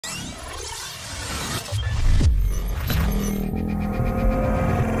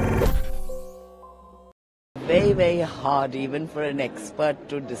very, very hard even for an expert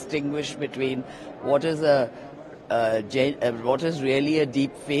to distinguish between what is what is really a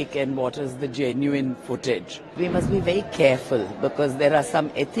deep fake and what is the genuine footage. We must be very careful because there are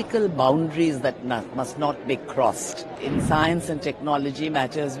some ethical boundaries that must not be crossed. In science and technology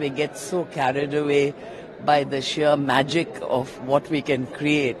matters, we get so carried away by the sheer magic of what we can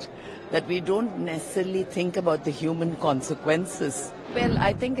create that we don't necessarily think about the human consequences. Well,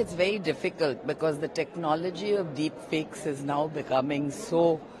 I think it's very difficult because the technology of deepfakes is now becoming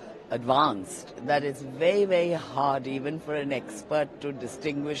so advanced that it's very, very hard even for an expert to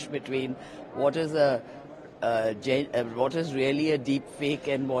distinguish between what is what is really a deep fake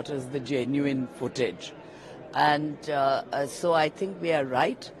and what is the genuine footage. And so I think we are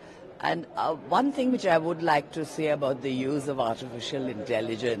right. And one thing which I would like to say about the use of artificial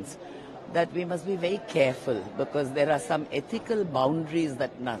intelligence, that we must be very careful because there are some ethical boundaries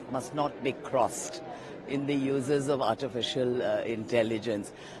that must not be crossed in the uses of artificial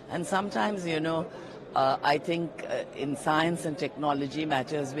intelligence. And sometimes, I think in science and technology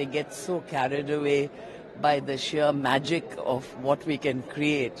matters, we get so carried away by the sheer magic of what we can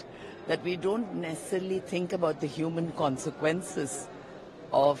create that we don't necessarily think about the human consequences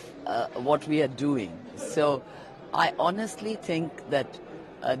of what we are doing. So I honestly think that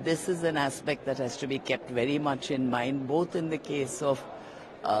this is an aspect that has to be kept very much in mind, both in the case of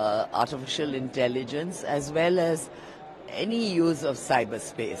artificial intelligence as well as any use of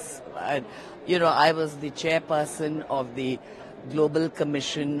cyberspace. I was the chairperson of the Global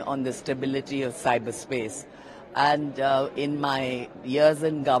Commission on the Stability of Cyberspace, and in my years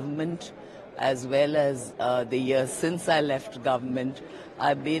in government as well as the years since I left government,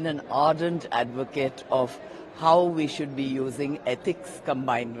 I've been an ardent advocate of how we should be using ethics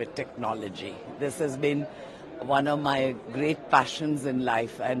combined with technology. This has been one of my great passions in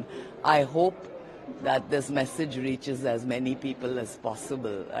life, and I hope that this message reaches as many people as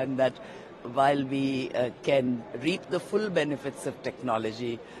possible, and that while we can reap the full benefits of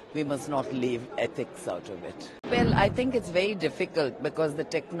technology, we must not leave ethics out of it. Well, I think it's very difficult because the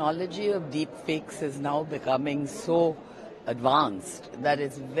technology of deepfakes is now becoming so advanced that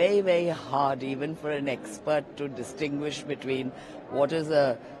it's very, very hard even for an expert to distinguish between what is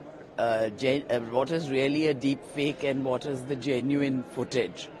what is really a deep fake and what is the genuine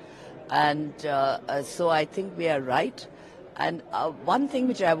footage. And so I think we are right. And one thing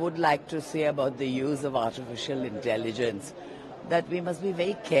which I would like to say about the use of artificial intelligence, that we must be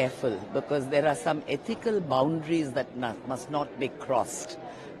very careful because there are some ethical boundaries that must not be crossed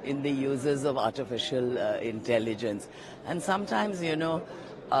in the uses of artificial intelligence. And sometimes,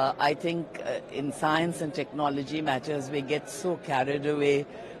 I think in science and technology matters, we get so carried away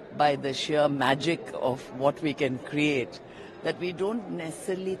by the sheer magic of what we can create that we don't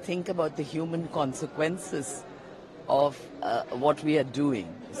necessarily think about the human consequences of what we are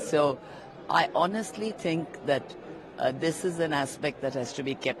doing. So I honestly think that this is an aspect that has to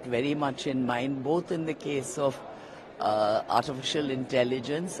be kept very much in mind, both in the case of artificial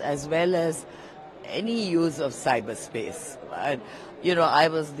intelligence as well as any use of cyberspace. I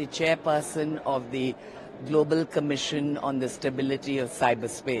was the chairperson of the Global Commission on the Stability of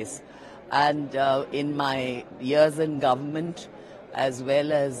Cyberspace, and in my years in government as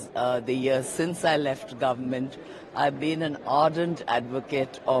well as the years since I left government, I've been an ardent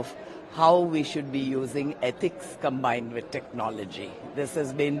advocate of how we should be using ethics combined with technology. This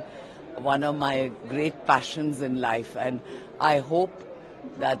has been one of my great passions in life, and I hope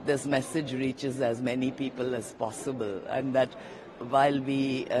that this message reaches as many people as possible, and that while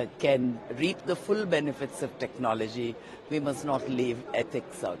we can reap the full benefits of technology, we must not leave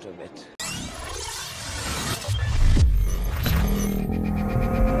ethics out of it.